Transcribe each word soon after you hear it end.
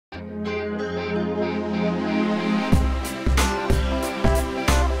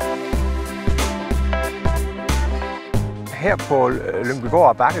Here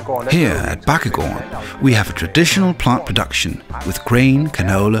at Bakkegården, we have a traditional plant production with grain,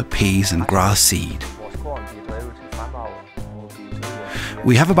 canola, peas and grass seed.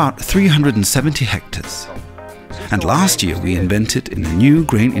 We have about 370 hectares. And last year we invented in a new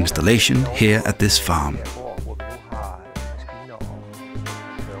grain installation here at this farm.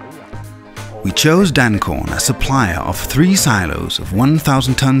 We chose DanCorn as supplier of 3 silos of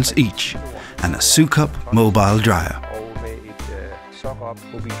 1,000 tons each and a Sukup mobile dryer.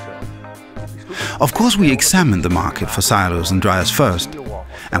 Of course we examined the market for silos and dryers first,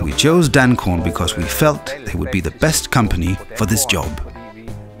 and we chose DanCorn because we felt they would be the best company for this job.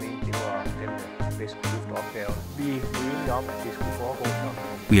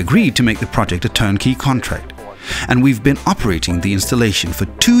 We agreed to make the project a turnkey contract, and we've been operating the installation for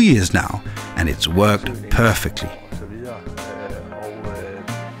 2 years now, and it's worked perfectly.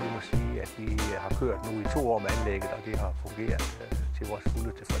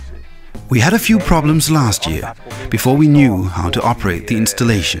 We had a few problems last year before we knew how to operate the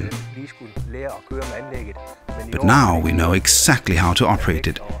installation. But now we know exactly how to operate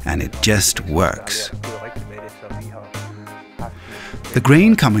it, and it just works. The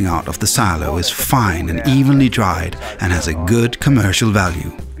grain coming out of the silo is fine and evenly dried and has a good commercial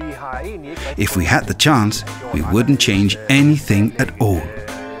value. If we had the chance, we wouldn't change anything at all.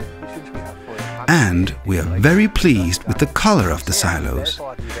 And we are very pleased with the color of the silos,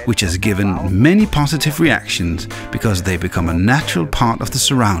 which has given many positive reactions because they become a natural part of the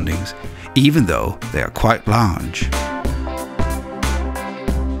surroundings, even though they are quite large.